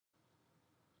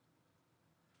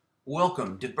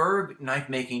Welcome to Berg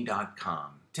Knifemaking.com.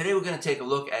 Today we're going to take a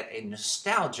look at a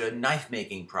nostalgia knife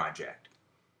making project.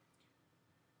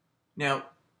 Now,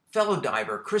 fellow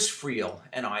diver Chris Friel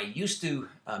and I used to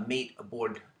mate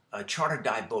aboard a charter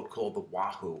dive boat called the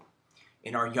Wahoo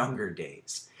in our younger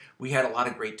days. We had a lot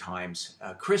of great times.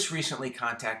 Chris recently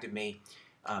contacted me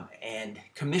and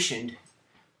commissioned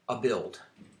a build,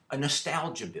 a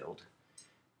nostalgia build,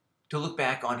 to look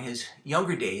back on his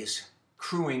younger days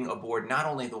crewing aboard not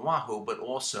only the Wahoo, but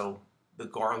also the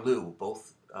Garloo,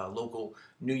 both local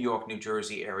New York, New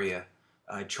Jersey area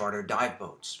charter dive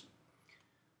boats.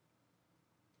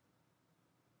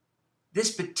 This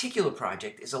particular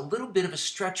project is a little bit of a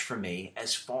stretch for me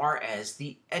as far as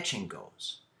the etching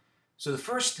goes. So the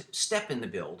first step in the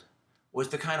build was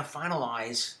to kind of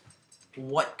finalize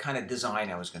what kind of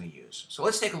design I was going to use. So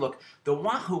let's take a look. The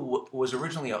Wahoo was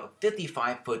originally a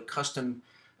 55-foot custom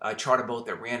charter boat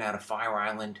that ran out of Fire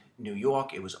Island, New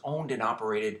York. It was owned and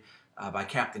operated by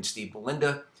Captain Steve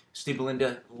Belinda. Steve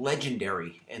Belinda,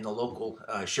 legendary in the local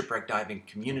shipwreck diving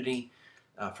community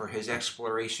for his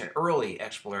early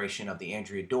exploration of the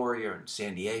Andrea Doria in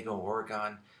San Diego,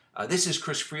 Oregon. This is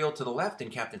Chris Friel to the left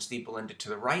and Captain Steve Belinda to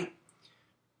the right.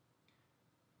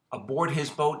 Aboard his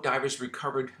boat, divers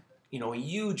recovered a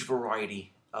huge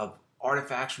variety of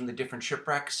artifacts from the different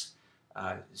shipwrecks.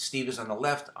 Steve is on the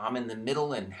left, I'm in the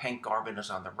middle, and Hank Garvin is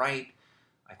on the right.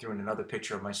 I threw in another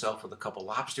picture of myself with a couple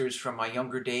lobsters from my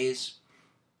younger days.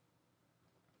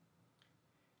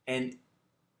 And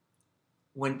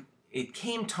when it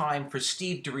came time for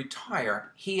Steve to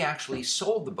retire, he actually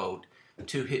sold the boat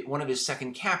to one of his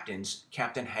second captains,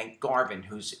 Captain Hank Garvin,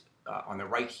 who's on the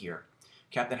right here.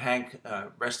 Captain Hank,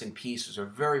 rest in peace, was a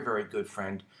very, very good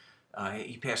friend.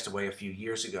 He passed away a few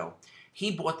years ago. He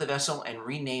bought the vessel and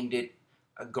renamed it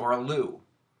Garloo.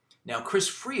 Now, Chris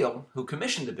Friel, who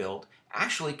commissioned the build,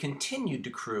 actually continued to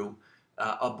crew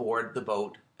aboard the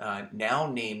boat, now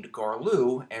named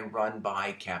Garloo and run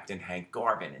by Captain Hank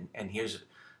Garvin. And here's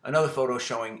another photo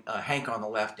showing Hank on the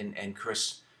left and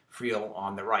Chris Friel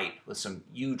on the right with some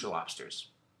huge lobsters.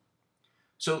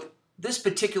 So this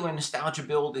particular nostalgia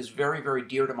build is very, very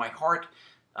dear to my heart.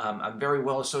 I'm very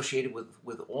well associated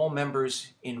with all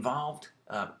members involved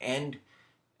and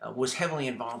was heavily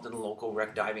involved in the local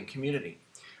wreck diving community.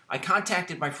 I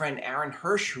contacted my friend Aaron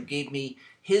Hirsch, who gave me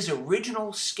his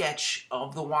original sketch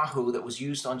of the Wahoo that was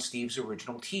used on Steve's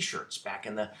original t-shirts back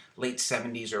in the late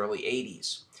 70s, early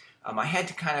 80s. I had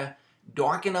to kind of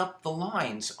darken up the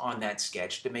lines on that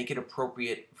sketch to make it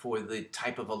appropriate for the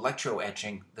type of electro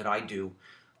etching that I do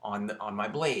on my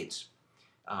blades.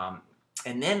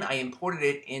 And then I imported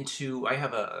it into, I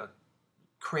have a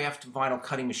craft vinyl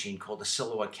cutting machine called the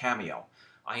Silhouette Cameo.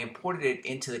 I imported it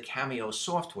into the Cameo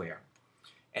software.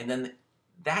 And then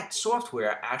that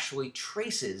software actually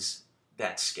traces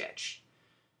that sketch.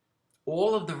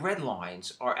 All of the red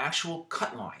lines are actual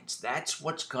cut lines. That's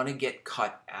what's going to get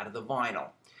cut out of the vinyl.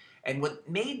 And what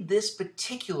made this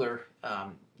particular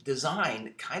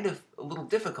design kind of a little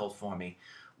difficult for me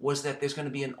was that there's going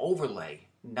to be an overlay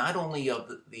not only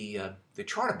of the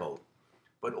charter boat,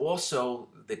 but also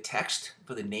the text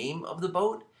for the name of the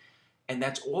boat, and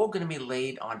that's all going to be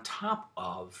laid on top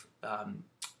of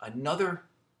another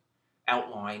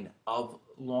outline of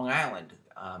Long Island,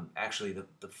 actually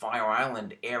the Fire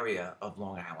Island area of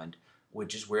Long Island,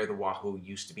 which is where the Wahoo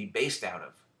used to be based out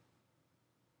of.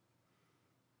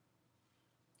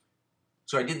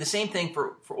 So I did the same thing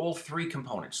for all three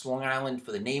components, Long Island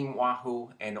for the name Wahoo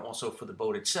and also for the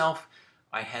boat itself.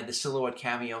 I had the Silhouette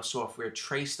Cameo software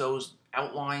trace those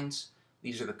outlines.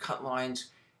 These are the cut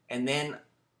lines. And then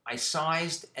I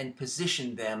sized and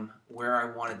positioned them where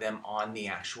I wanted them on the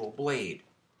actual blade.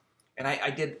 And I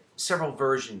did several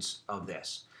versions of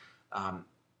this.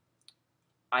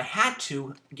 I had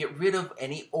to get rid of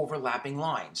any overlapping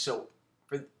lines. So,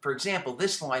 for example,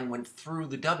 this line went through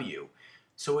the W,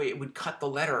 so it would cut the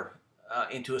letter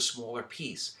into a smaller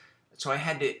piece. So I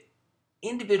had to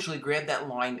individually grab that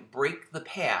line, break the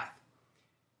path,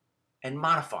 and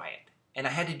modify it. And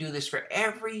I had to do this for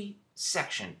every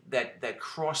section that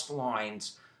crossed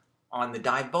lines on the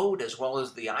dive boat, as well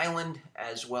as the island,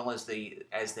 as well as the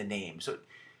name. So,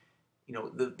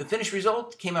 the finished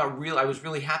result came out real. I was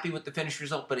really happy with the finished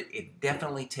result, but it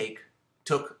definitely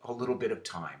took a little bit of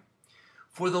time.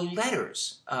 For the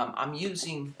letters, I'm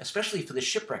using, especially for the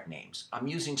shipwreck names, I'm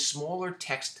using smaller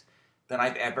text than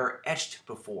I've ever etched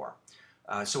before.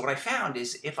 So what I found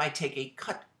is if I take a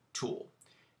cut tool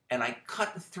and I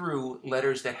cut through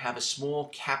letters that have a small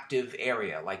captive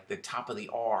area, like the top of the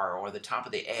R or the top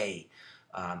of the A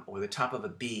or the top of a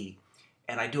B,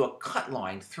 and I do a cut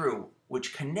line through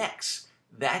which connects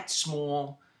that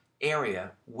small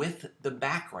area with the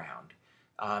background,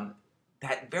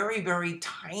 that very, very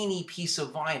tiny piece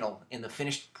of vinyl in the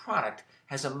finished product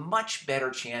has a much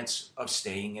better chance of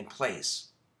staying in place.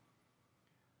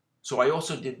 So I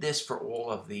also did this for all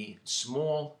of the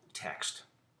small text.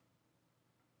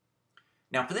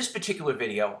 Now for this particular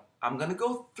video, I'm going to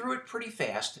go through it pretty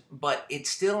fast, but it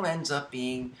still ends up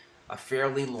being a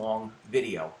fairly long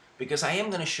video because I am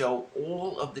going to show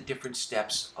all of the different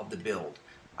steps of the build.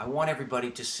 I want everybody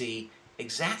to see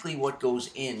exactly what goes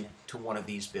into one of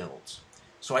these builds.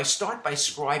 So I start by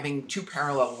scribing two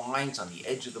parallel lines on the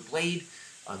edge of the blade.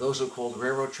 Those are called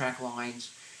railroad track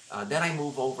lines. Then I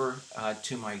move over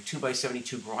to my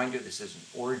 2x72 grinder. This is an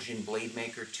Origin Blade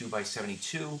Maker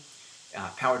 2x72,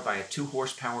 powered by a 2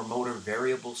 horsepower motor,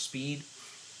 variable speed.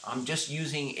 I'm just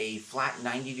using a flat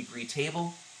 90-degree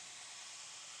table.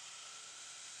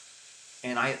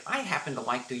 And I happen to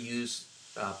like to use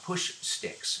push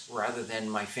sticks rather than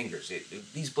my fingers.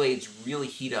 These blades really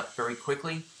heat up very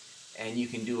quickly, and you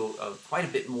can do quite a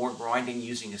bit more grinding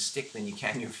using a stick than you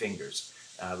can your fingers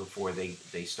before they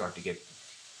start to get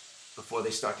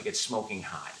smoking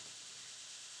hot.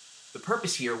 The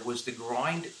purpose here was to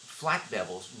grind flat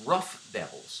bevels, rough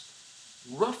bevels,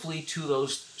 roughly to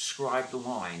those scribed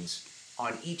lines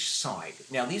on each side.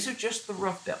 Now these are just the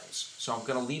rough bevels, so I'm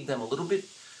going to leave them a little bit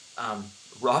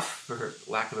rough, for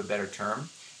lack of a better term,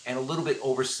 and a little bit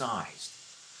oversized.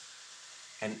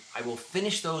 And I will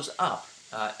finish those up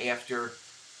after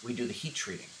we do the heat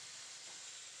treating.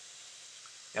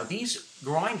 Now these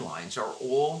grind lines are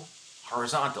all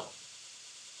horizontal.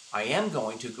 I am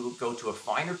going to go to a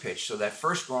finer pitch, so that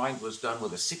first grind was done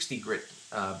with a 60 grit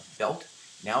belt.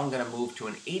 Now I'm going to move to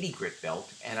an 80 grit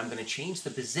belt, and I'm going to change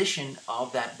the position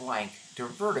of that blank to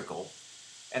vertical,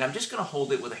 and I'm just going to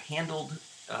hold it with a handled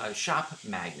shop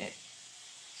magnet,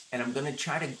 and I'm going to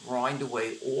try to grind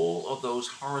away all of those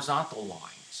horizontal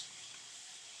lines.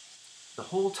 The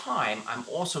whole time I'm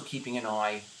also keeping an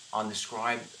eye on the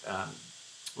scribed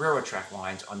railroad track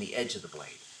lines on the edge of the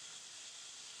blade.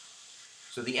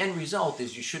 So the end result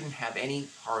is you shouldn't have any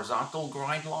horizontal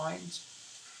grind lines,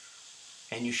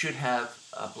 and you should have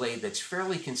a blade that's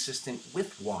fairly consistent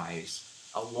width-wise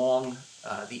along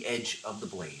the edge of the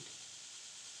blade.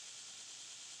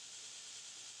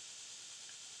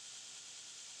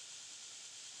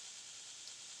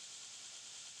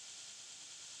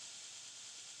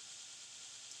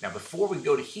 Now before we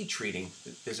go to heat treating,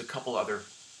 there's a couple other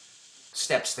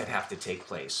steps that have to take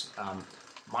place.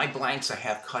 My blanks I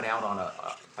have cut out on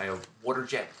by a water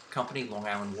jet company, Long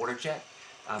Island Water Jet,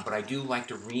 but I do like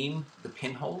to ream the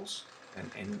pinholes, and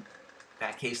in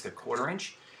that case they're 1/4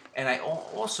 inch. And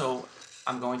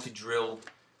I'm going to drill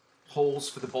holes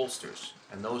for the bolsters,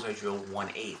 and those I drill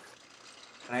 1/8.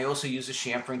 And I also use a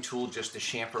chamfering tool just to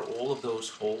chamfer all of those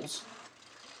holes.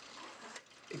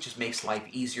 It just makes life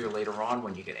easier later on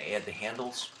when you can add the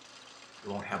handles.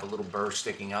 You won't have a little burr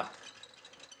sticking up.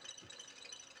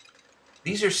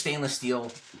 These are stainless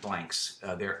steel blanks.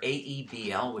 They're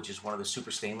AEBL, which is one of the super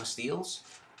stainless steels.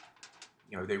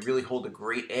 You know, they really hold a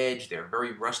great edge. They're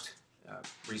very rust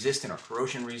resistant or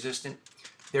corrosion resistant.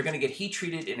 They're going to get heat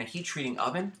treated in a heat treating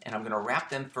oven, and I'm going to wrap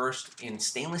them first in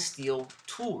stainless steel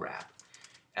tool wrap.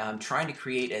 I'm trying to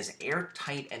create as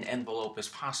airtight an envelope as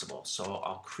possible. So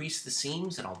I'll crease the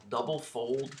seams and I'll double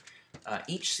fold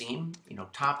each seam, you know,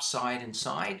 top, side, and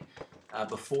side,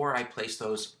 before I place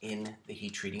those in the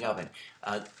heat treating oven.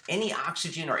 Any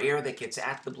oxygen or air that gets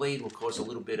at the blade will cause a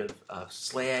little bit of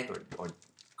slag or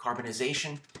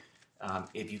carbonization.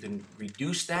 If you can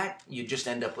reduce that, you just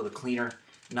end up with a cleaner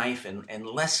knife and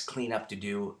less cleanup to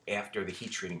do after the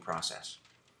heat treating process.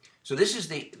 So this is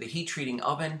the heat treating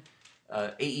oven.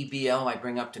 AEBL I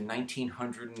bring up to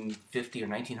 1950 or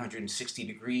 1960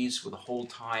 degrees with a hold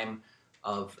time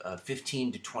of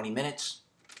 15 to 20 minutes.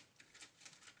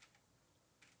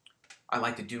 I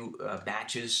like to do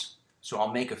batches, so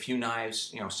I'll make a few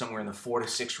knives, you know, somewhere in the 4 to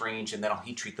 6 range, and then I'll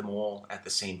heat treat them all at the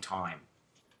same time.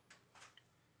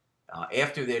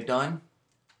 After they're done,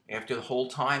 after the whole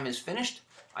time is finished,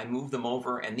 I move them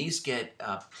over, and these get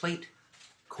plate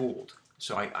cooled.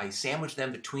 So I sandwich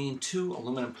them between 2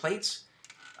 aluminum plates.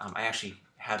 I actually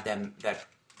have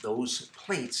those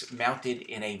plates mounted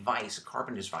in a vise, a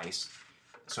carpenter's vise.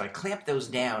 So I clamp those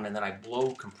down, and then I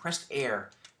blow compressed air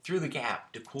through the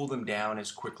gap to cool them down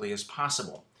as quickly as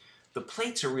possible. The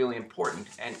plates are really important,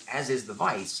 and as is the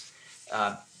vise,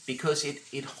 because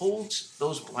it holds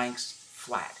those blanks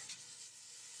flat,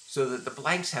 so that the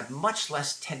blanks have much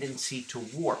less tendency to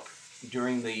warp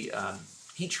during the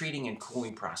heat treating and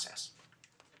cooling process.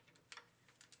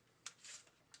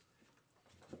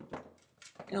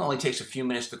 It only takes a few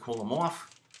minutes to cool them off.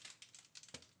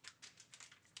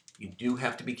 You do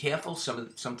have to be careful.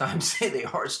 Sometimes they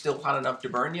are still hot enough to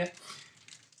burn you.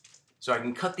 So I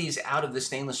can cut these out of the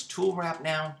stainless tool wrap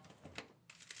now.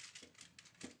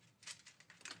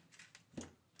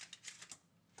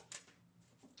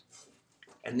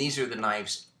 And these are the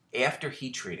knives after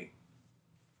heat treating.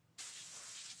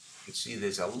 You can see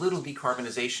there's a little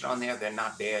decarbonization on there. They're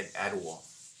not bad at all.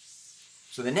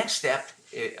 So the next step,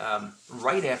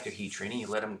 right after heat treating, you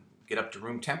let them get up to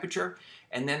room temperature,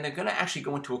 and then they're going to actually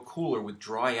go into a cooler with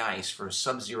dry ice for a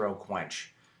sub-zero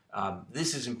quench.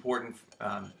 This is important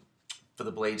for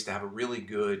the blades to have a really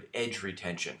good edge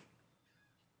retention.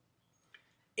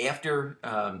 After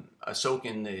a soak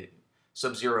in the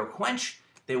sub-zero quench,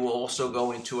 they will also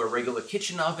go into a regular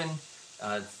kitchen oven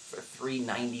for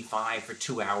 395 for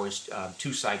 2 hours,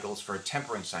 2 cycles for a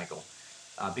tempering cycle.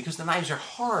 Because the knives are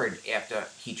hard after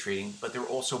heat treating, but they're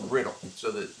also brittle.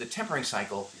 So the tempering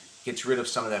cycle gets rid of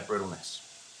some of that brittleness.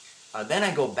 Then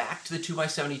I go back to the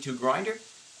 2x72 grinder.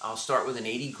 I'll start with an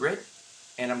 80 grit,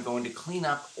 and I'm going to clean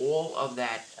up all of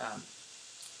that,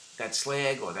 that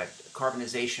slag or that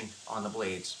carbonization on the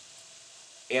blades.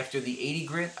 After the 80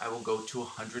 grit, I will go to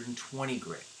 120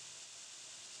 grit.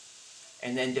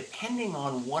 And then depending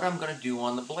on what I'm going to do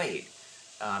on the blade,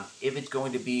 if it's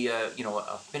going to be a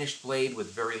finished blade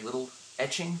with very little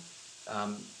etching,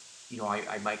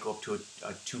 I might go up to a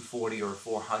 240 or a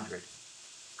 400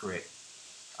 grit.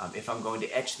 If I'm going to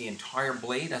etch the entire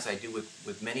blade, as I do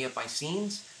with many of my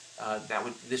scenes,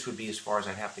 this would be as far as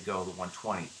I'd have to go, the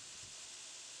 120.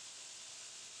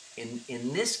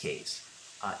 In this case,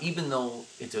 even though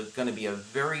it's going to be a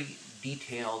very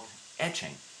detailed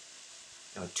etching,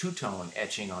 two-tone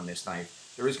etching on this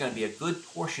knife, there is going to be a good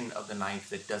portion of the knife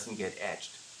that doesn't get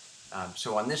etched.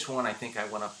 So on this one, I think I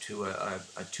went up to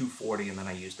a 240, and then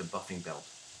I used a buffing belt.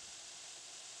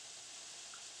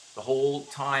 The whole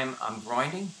time I'm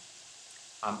grinding,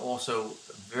 I'm also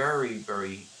very,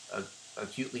 very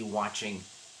acutely watching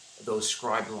those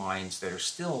scribed lines that are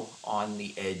still on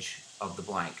the edge of the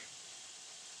blank.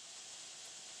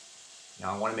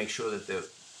 Now I want to make sure that the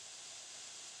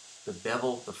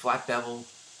bevel, the flat bevel,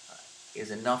 is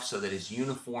enough so that it's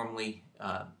uniformly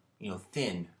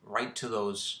thin right to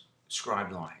those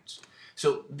scribed lines.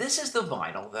 So this is the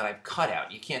vinyl that I've cut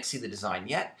out. You can't see the design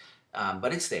yet,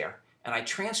 but it's there. And I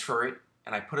transfer it,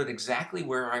 and I put it exactly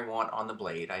where I want on the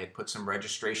blade. I had put some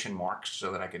registration marks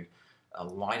so that I could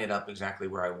line it up exactly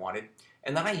where I wanted.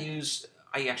 And then I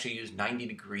actually use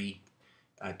 90-degree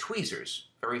tweezers,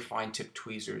 very fine tip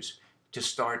tweezers, to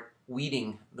start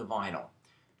weeding the vinyl.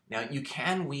 Now you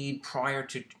can weed prior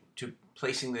to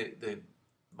placing the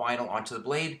vinyl onto the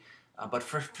blade, but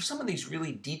for some of these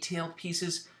really detailed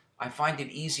pieces, I find it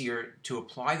easier to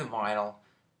apply the vinyl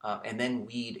and then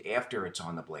weed after it's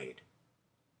on the blade.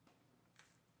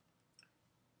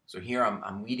 So here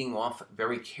I'm weeding off,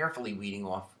 very carefully weeding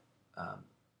off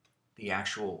the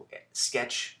actual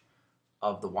sketch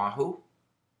of the Wahoo.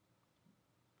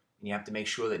 And you have to make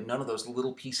sure that none of those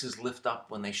little pieces lift up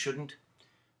when they shouldn't.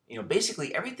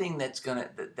 Basically everything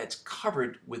that's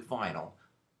covered with vinyl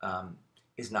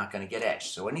is not going to get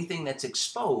etched. So anything that's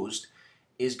exposed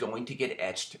is going to get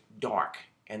etched dark.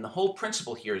 And the whole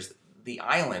principle here is the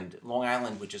island, Long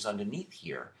Island, which is underneath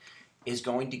here, is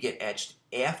going to get etched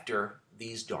after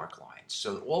these dark lines.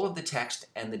 So all of the text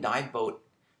and the dive boat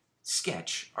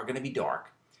sketch are going to be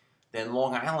dark. Then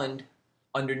Long Island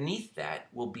underneath that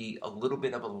will be a little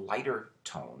bit of a lighter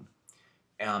tone.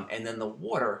 And then the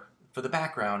water for the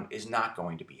background is not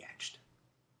going to be etched.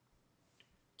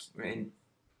 And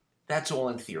that's all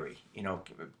in theory,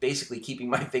 basically keeping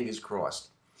my fingers crossed.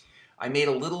 I made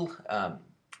a little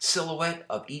silhouette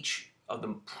of each of the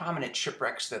prominent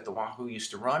shipwrecks that the Wahoo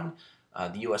used to run.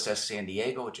 The USS San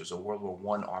Diego, which was a World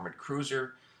War I armored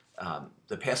cruiser.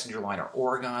 The passenger liner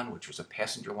Oregon, which was a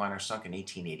passenger liner sunk in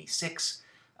 1886.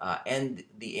 And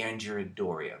the Andrea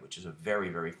Doria, which is a very,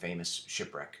 very famous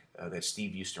shipwreck that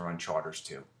Steve used to run charters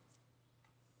to.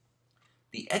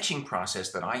 The etching process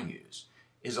that I use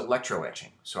is electro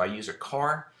etching. So I use a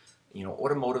car,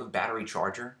 automotive battery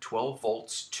charger, 12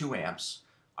 volts, 2 amps.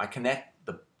 I connect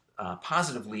the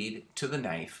positive lead to the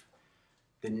knife.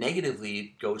 The negative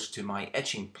lead goes to my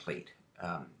etching plate,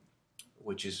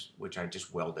 which I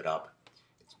just welded up.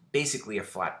 It's basically a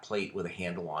flat plate with a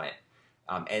handle on it.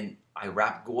 And I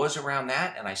wrap gauze around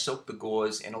that, and I soak the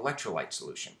gauze in electrolyte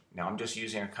solution. Now I'm just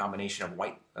using a combination of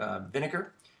white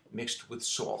vinegar mixed with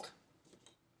salt.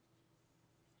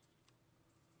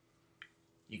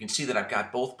 You can see that I've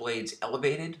got both blades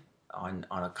elevated on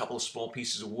a couple of small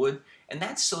pieces of wood, and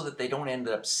that's so that they don't end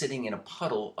up sitting in a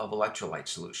puddle of electrolyte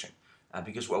solution.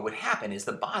 because what would happen is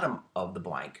the bottom of the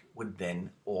blank would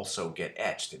then also get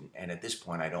etched, and at this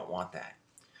point I don't want that.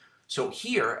 So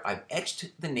here I've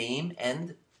etched the name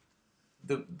and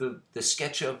the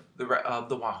sketch of the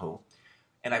Wahoo,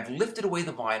 and I've lifted away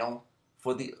the vinyl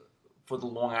for the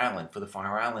Long Island, for the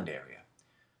Fire Island area.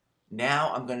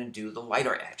 Now I'm going to do the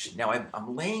lighter etch. Now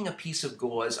I'm laying a piece of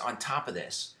gauze on top of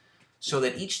this so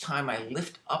that each time I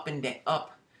lift up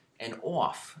and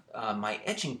off my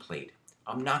etching plate,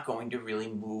 I'm not going to really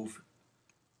move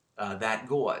that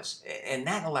gauze. And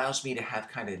that allows me to have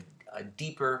kind of a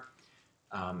deeper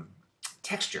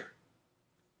texture,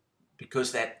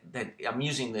 because that I'm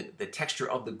using the texture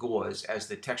of the gauze as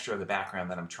the texture of the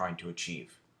background that I'm trying to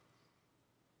achieve.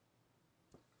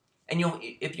 And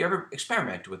if you ever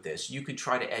experiment with this, you could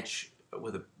try to etch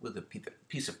with a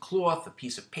piece of cloth, a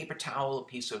piece of paper towel, a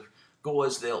piece of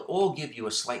gauze. They'll all give you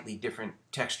a slightly different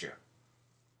texture.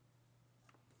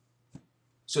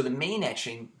 So the main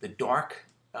etching, the dark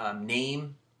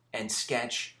name and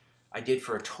sketch, I did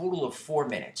for a total of 4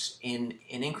 minutes in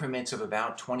increments of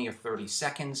about 20 or 30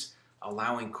 seconds,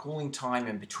 allowing cooling time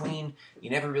in between. You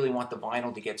never really want the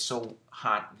vinyl to get so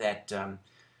hot that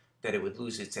it would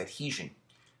lose its adhesion.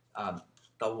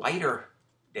 The lighter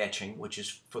etching, which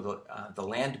is for the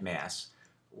land mass,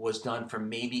 was done for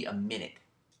maybe a minute.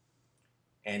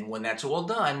 And when that's all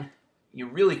done, you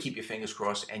really keep your fingers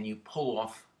crossed and you pull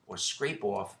off or scrape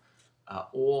off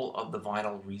all of the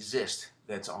vinyl resist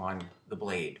that's on the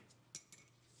blade.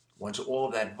 Once all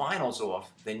of that vinyl's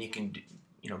off, then you can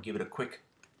give it a quick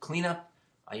cleanup.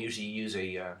 I usually use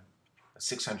a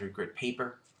 600 grit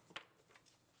paper.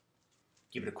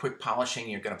 Give it a quick polishing.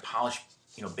 You're going to polish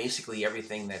basically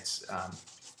everything that's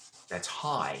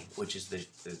high, which is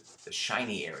the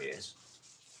shiny areas.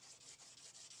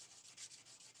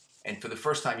 And for the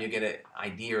first time, you get an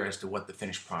idea as to what the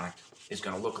finished product is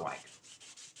going to look like.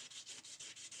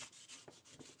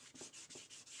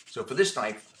 So for this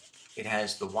knife, it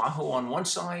has the Wahoo on one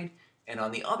side, and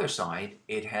on the other side,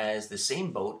 it has the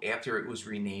same boat after it was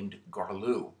renamed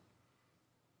Garloo.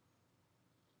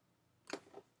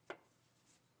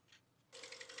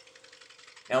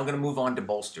 Now I'm going to move on to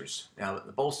bolsters. Now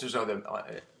the bolsters are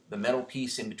the metal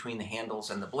piece in between the handles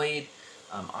and the blade.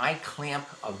 I clamp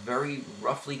a very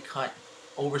roughly cut,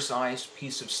 oversized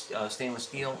piece of stainless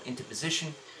steel into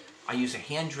position. I use a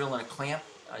hand drill and a clamp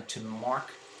to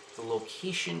mark the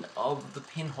location of the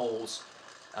pinholes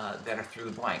that are through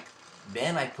the blank.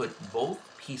 Then I put both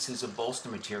pieces of bolster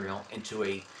material into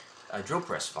a drill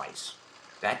press vise.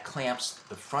 That clamps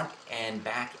the front and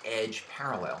back edge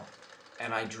parallel,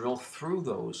 and I drill through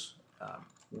those,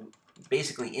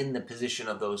 basically in the position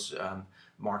of those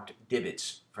marked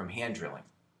divots from hand drilling.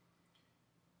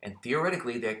 And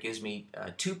theoretically, that gives me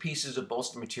 2 pieces of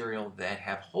bolster material that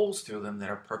have holes through them that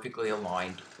are perfectly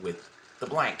aligned with the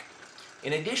blank.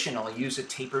 In addition, I'll use a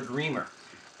tapered reamer,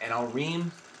 and I'll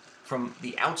ream from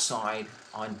the outside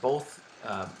on both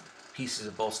pieces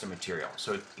of bolster material.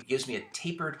 So it gives me a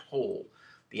tapered hole.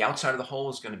 The outside of the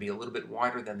hole is going to be a little bit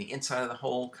wider than the inside of the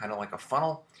hole, kind of like a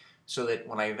funnel, so that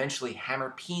when I eventually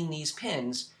hammer peen these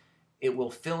pins, it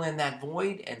will fill in that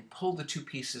void and pull the 2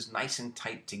 pieces nice and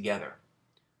tight together.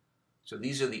 So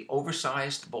these are the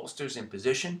oversized bolsters in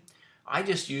position. I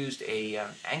just used a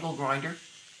angle grinder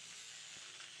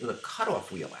with a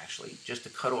cutoff wheel, actually, just to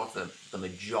cut off the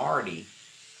majority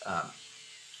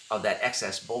of that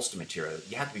excess bolster material.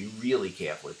 You have to be really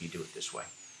careful if you do it this way.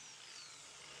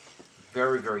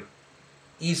 Very, very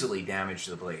easily damage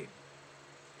the blade.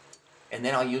 And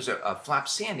then I'll use a flap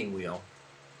sanding wheel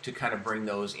to kind of bring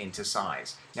those into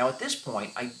size. Now at this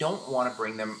point, I don't want to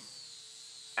bring them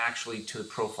actually to the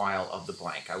profile of the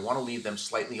blank. I want to leave them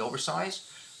slightly oversized.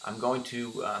 I'm going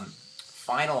to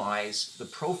finalize the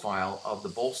profile of the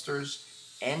bolsters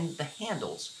and the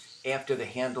handles after the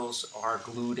handles are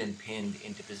glued and pinned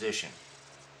into position.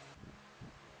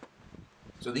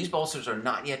 So these bolsters are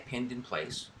not yet pinned in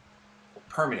place, or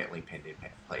permanently pinned in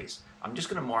place. I'm just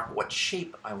going to mark what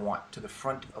shape I want to the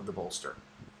front of the bolster.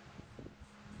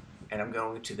 And I'm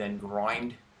going to then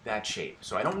grind that shape.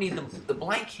 So I don't need the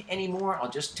blank anymore.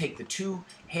 I'll just take the 2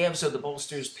 halves of the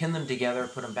bolsters, pin them together,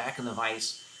 put them back in the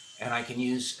vise, and I can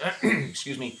use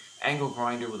excuse me, angle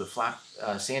grinder with a flap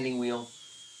sanding wheel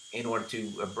in order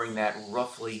to bring that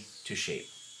roughly to shape.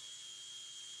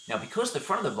 Now because the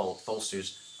front of the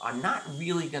bolsters are not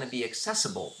really going to be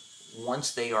accessible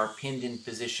once they are pinned in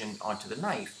position onto the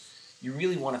knife, you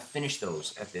really want to finish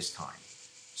those at this time.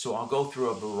 So I'll go through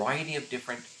a variety of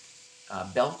different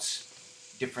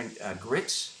belts, different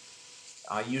grits.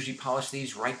 I usually polish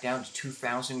these right down to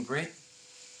 2000 grit.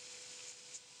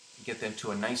 Get them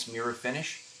to a nice mirror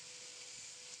finish.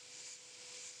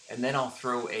 And then I'll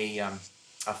throw a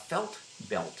felt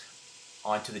belt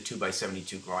onto the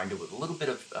 2x72 grinder with a little bit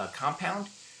of compound,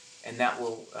 and that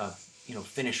will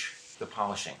finish the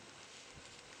polishing.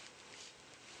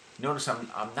 Notice I'm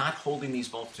not holding these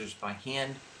bolsters by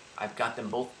hand. I've got them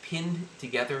both pinned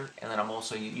together, and then I'm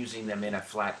also using them in a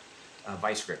flat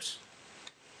vice grips.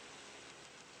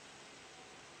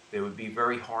 They would be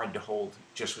very hard to hold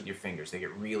just with your fingers. They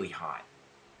get really hot.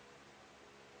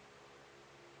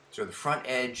 So the front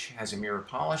edge has a mirror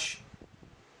polish.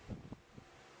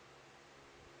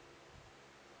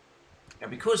 Now,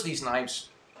 because these knives,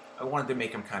 I wanted to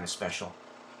make them kind of special,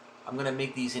 I'm going to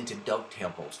make these into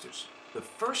dovetail bolsters. The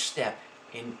first step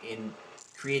in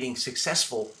creating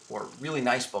successful or really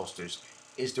nice bolsters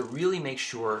is to really make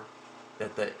sure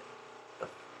that the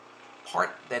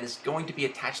part that is going to be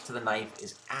attached to the knife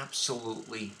is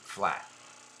absolutely flat.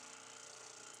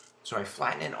 So I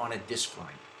flatten it on a disc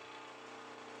grinder.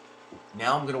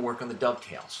 Now I'm going to work on the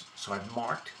dovetails. So I've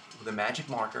marked with a magic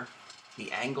marker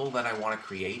the angle that I want to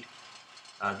create.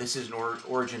 This is an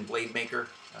Origin Blade Maker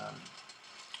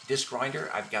disc grinder.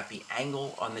 I've got the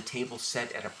angle on the table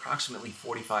set at approximately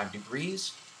 45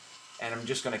 degrees, and I'm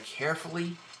just going to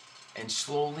carefully and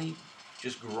slowly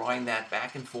just grind that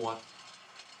back and forth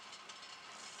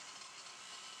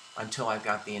until I've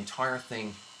got the entire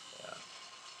thing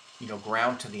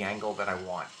ground to the angle that I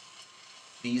want.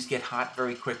 These get hot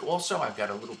very quick. Also, I've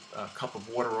got a little cup of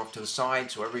water off to the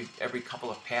side, so every couple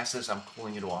of passes I'm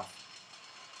cooling it off.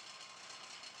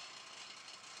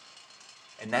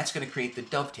 And that's going to create the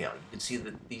dovetail. You can see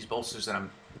that these bolsters that I'm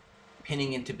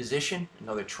pinning into position,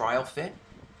 another trial fit.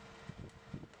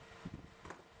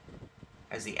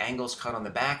 As the angles cut on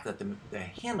the back, that the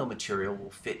handle material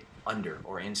will fit under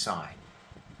or inside.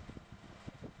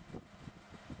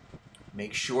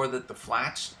 Make sure that the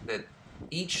flats, that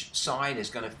each side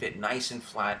is going to fit nice and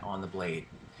flat on the blade.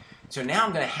 So now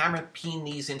I'm going to hammer peen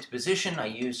these into position. I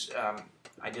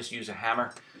just use a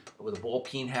hammer with a ball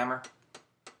peen hammer.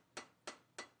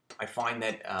 I find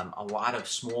that a lot of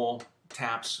small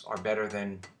taps are better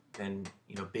than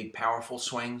big powerful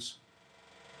swings.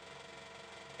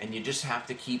 And you just have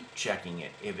to keep checking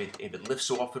it. If it lifts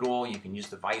off at all, you can use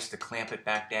the vise to clamp it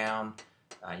back down.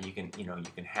 You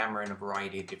can hammer in a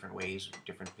variety of different ways,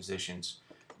 different positions.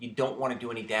 You don't want to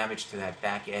do any damage to that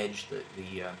back edge,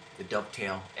 the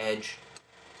dovetail edge.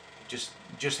 You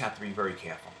just have to be very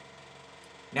careful.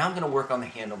 Now I'm going to work on the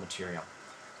handle material.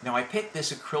 Now I picked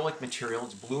this acrylic material.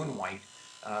 It's blue and white,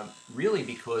 really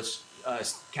because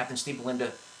Captain Steve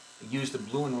Belinda used the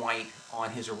blue and white on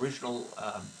his original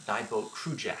dive boat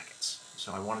crew jackets.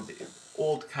 So I wanted it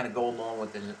all to kind of go along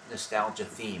with the nostalgia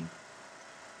theme.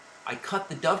 I cut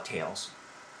the dovetails,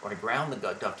 or I ground the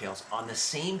dovetails on the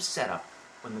same setup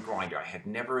in the grinder. I had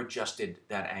never adjusted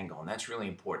that angle, and that's really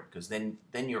important because then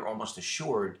you're almost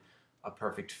assured a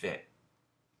perfect fit.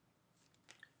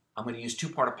 I'm going to use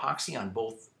 2-part epoxy on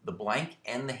both the blank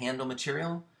and the handle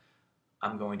material.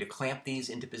 I'm going to clamp these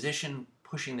into position,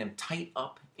 pushing them tight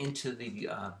up into the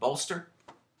bolster.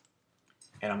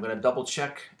 And I'm going to double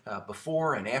check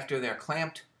before and after they're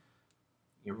clamped.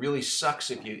 It really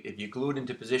sucks if you glue it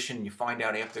into position and you find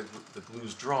out after the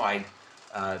glue's dried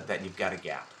that you've got a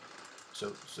gap.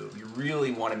 So you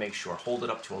really want to make sure. Hold it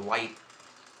up to a light.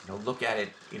 Look at it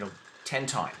 10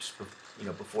 times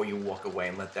before you walk away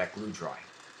and let that glue dry.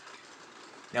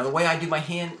 Now the way I do my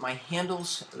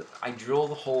handles, I drill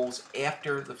the holes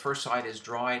after the first side is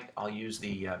dried. I'll use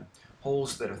the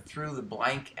holes that are through the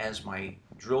blank as my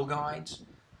drill guides,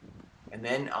 and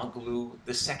then I'll glue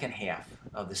the second half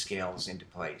of the scales into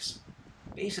place.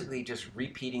 Basically just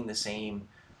repeating the same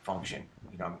function.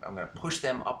 I'm going to push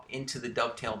them up into the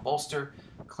dovetail bolster,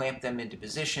 clamp them into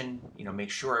position, make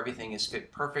sure everything is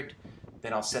fit perfect.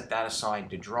 Then I'll set that aside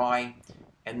to dry.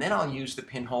 And then I'll use the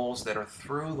pinholes that are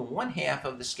through the one half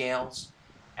of the scales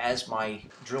as my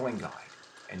drilling guide.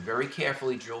 And very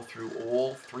carefully drill through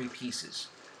all 3 pieces,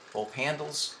 both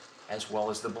handles as well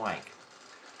as the blank.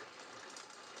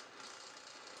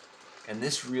 And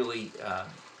this really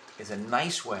is a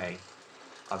nice way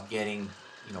of getting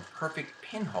perfect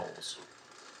pinholes.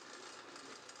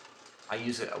 I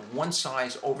use a 1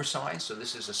 size oversized, so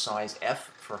this is a size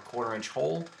F for a 1/4 inch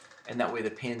hole. And that way the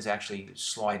pins actually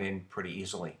slide in pretty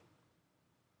easily.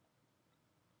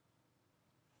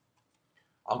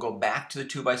 I'll go back to the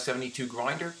 2x72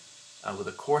 grinder with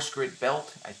a coarse grit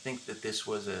belt. I think that this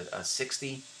was a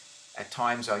 60. At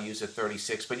times I'll use a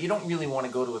 36, but you don't really want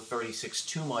to go to a 36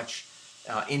 too much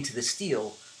into the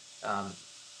steel,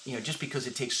 just because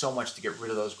it takes so much to get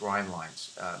rid of those grind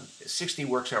lines. 60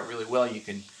 works out really well. You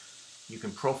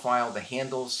can profile the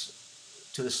handles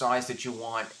to the size that you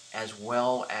want, as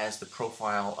well as the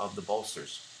profile of the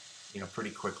bolsters,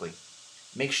 pretty quickly.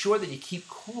 Make sure that you keep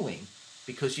cooling,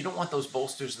 because you don't want those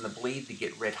bolsters and the blade to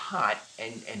get red hot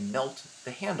and melt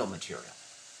the handle material.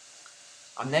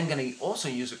 I'm then going to also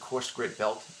use a coarse grit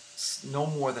belt, no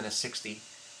more than a 60,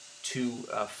 to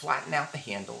flatten out the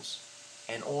handles,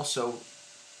 and also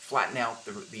flatten out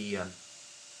the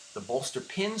bolster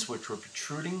pins, which were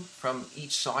protruding from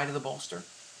each side of the bolster,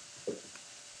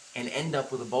 and end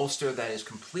up with a bolster that is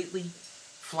completely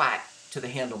flat to the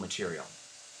handle material.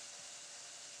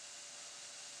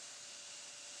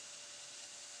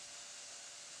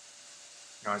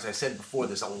 Now, as I said before,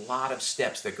 there's a lot of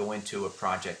steps that go into a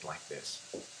project like this.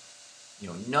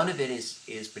 None of it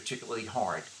is particularly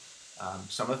hard.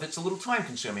 Some of it's a little time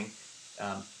consuming,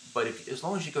 but as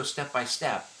long as you go step by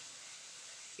step,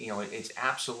 it's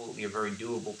absolutely a very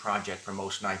doable project for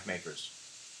most knife makers.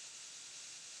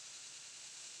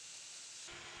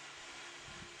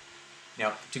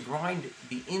 Now, to grind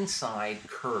the inside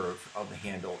curve of the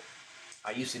handle,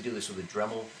 I used to do this with a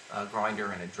Dremel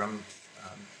grinder and a drum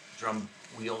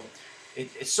wheel.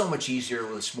 It's so much easier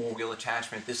with a small wheel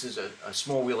attachment. This is a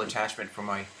small wheel attachment for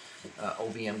my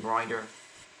OVM grinder.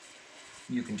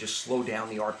 You can just slow down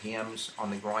the RPMs on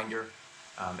the grinder,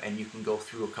 and you can go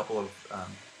through a couple of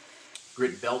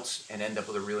grit belts and end up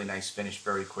with a really nice finish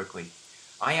very quickly.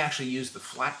 I actually use the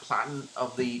flat platen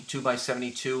of the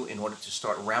 2x72 in order to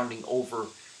start rounding over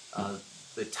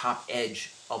the top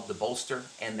edge of the bolster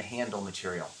and the handle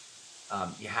material.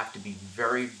 You have to be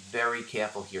very, very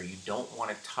careful here. You don't want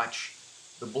to touch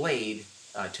the blade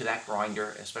to that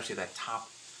grinder, especially that top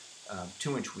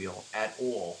 2-inch wheel, at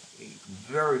all. You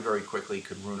very, very quickly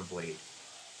could ruin a blade.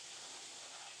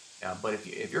 But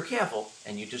if you're careful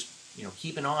and you just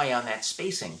keep an eye on that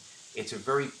spacing, it's a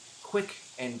very quick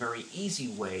and very easy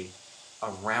way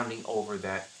of rounding over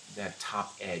that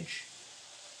top edge.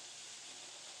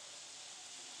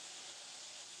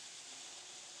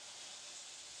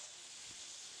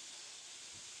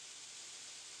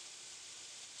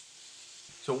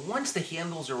 So once the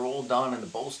handles are all done and the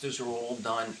bolsters are all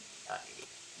done,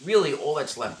 really all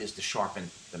that's left is to sharpen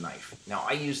the knife. Now,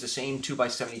 I use the same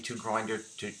 2x72 grinder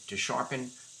to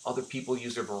sharpen. Other people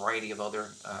use a variety of other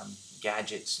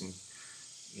gadgets and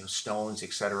stones,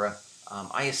 etc.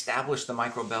 I established the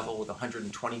micro bevel with a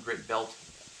 120 grit belt.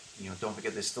 Don't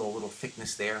forget there's still a little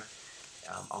thickness there.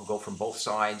 I'll go from both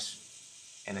sides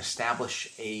and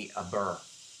establish a burr.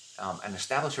 And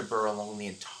establish a burr along the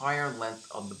entire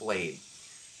length of the blade.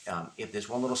 If there's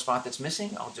one little spot that's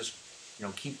missing, I'll just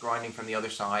keep grinding from the other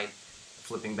side,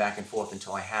 flipping back and forth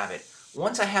until I have it.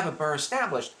 Once I have a burr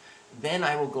established, then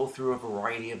I will go through a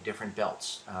variety of different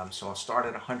belts. So I'll start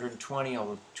at 120, I'll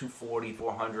go 240,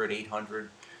 400, 800,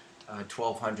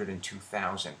 1200, and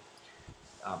 2000.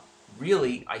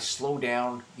 Really, I slow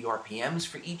down the RPMs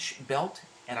for each belt,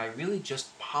 and I really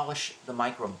just polish the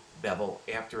micro bevel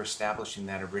after establishing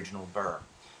that original burr.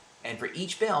 And for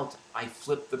each belt, I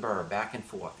flip the burr back and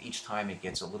forth. Each time it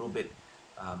gets a little bit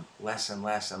less and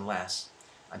less and less,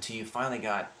 until you finally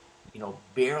got,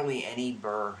 barely any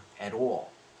burr at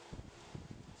all.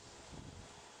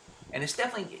 And it's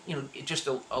definitely, just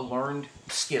a learned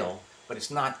skill, but it's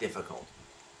not difficult.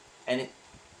 And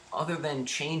other than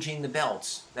changing the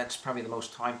belts, that's probably the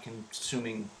most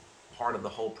time-consuming part of the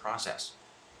whole process.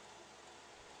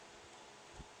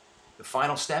 The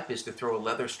final step is to throw a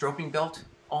leather stroking belt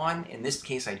on. In this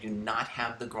case, I do not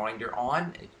have the grinder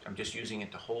on. I'm just using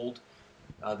it to hold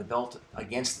the belt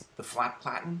against the flat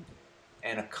platen,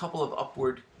 and a couple of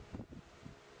upward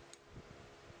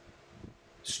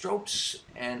strokes,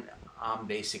 and I'm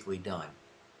basically done.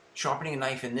 Sharpening a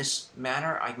knife in this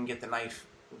manner, I can get the knife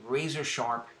razor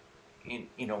sharp in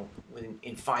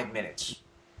 5 minutes.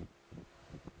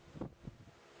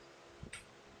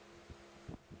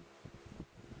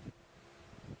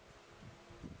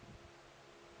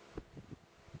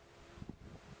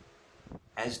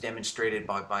 As demonstrated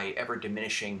by ever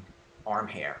diminishing arm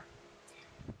hair.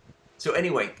 So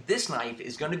anyway, this knife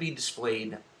is going to be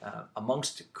displayed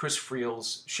amongst Chris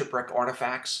Friel's shipwreck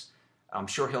artifacts. I'm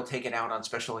sure he'll take it out on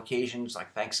special occasions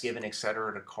like Thanksgiving,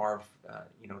 etc., to carve,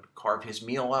 to carve his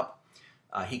meal up.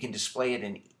 He can display it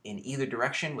in either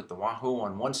direction, with the Wahoo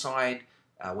on one side,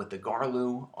 with the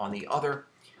Garloo on the other.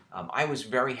 I was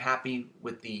very happy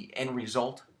with the end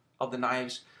result of the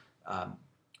knives.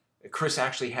 Chris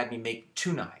actually had me make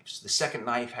 2 knives. The second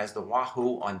knife has the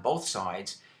Wahoo on both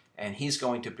sides, and he's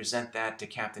going to present that to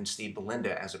Captain Steve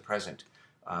Belinda as a present,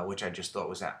 which I just thought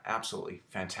was absolutely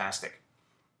fantastic.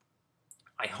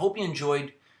 I hope you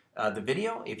enjoyed the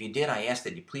video. If you did, I ask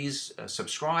that you please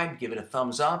subscribe, give it a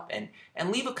thumbs up, and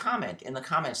leave a comment in the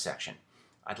comment section.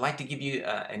 I'd like to give you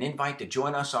an invite to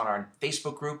join us on our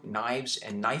Facebook group, Knives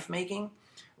and Knife Making,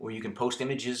 where you can post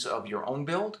images of your own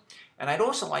build. And I'd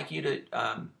also like you to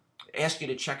ask you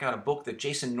to check out a book that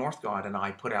Jason Northgard and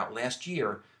I put out last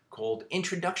year called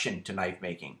Introduction to Knife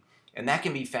Making. And that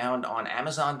can be found on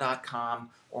Amazon.com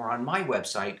or on my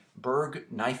website,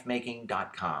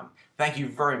 bergknifemaking.com. Thank you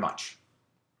very much.